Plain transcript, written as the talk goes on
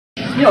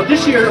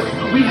this year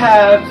we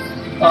have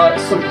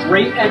some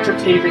great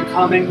entertainment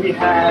coming. We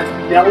have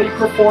Nelly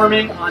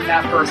performing on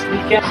that first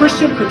weekend.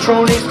 Christian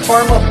Petroni's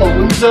Karma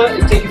Palooza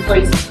is taking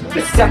place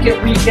the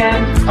second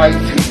weekend. I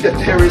think that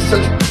there is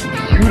such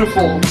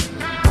beautiful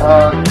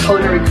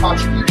culinary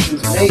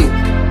contributions made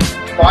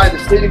by the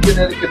state of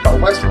Connecticut, by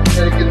Western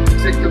Connecticut in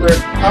particular.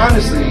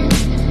 Honestly,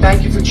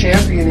 thank you for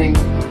championing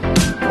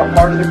a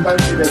part of the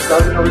country that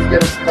doesn't always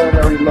get its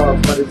culinary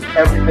love, but is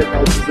every bit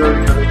as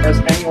deserving of it as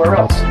anywhere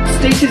else.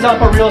 Staci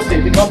Zampa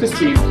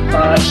Team.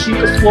 She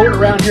is floating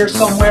around here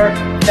somewhere.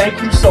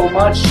 Thank you so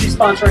much. She's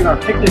sponsoring our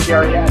picnic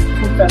area at the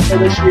food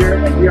festival this year,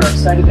 and we are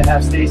excited to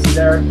have Staci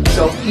there.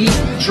 So eat,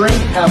 drink,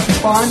 have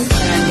fun,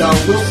 and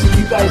we'll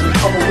see you guys in a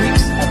couple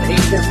weeks at the Hey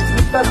Stamford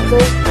Food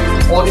Festival,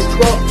 August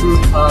 12th through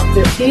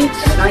 15th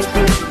and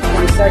 19th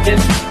through 22nd.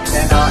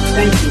 And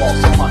thank you all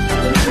so much.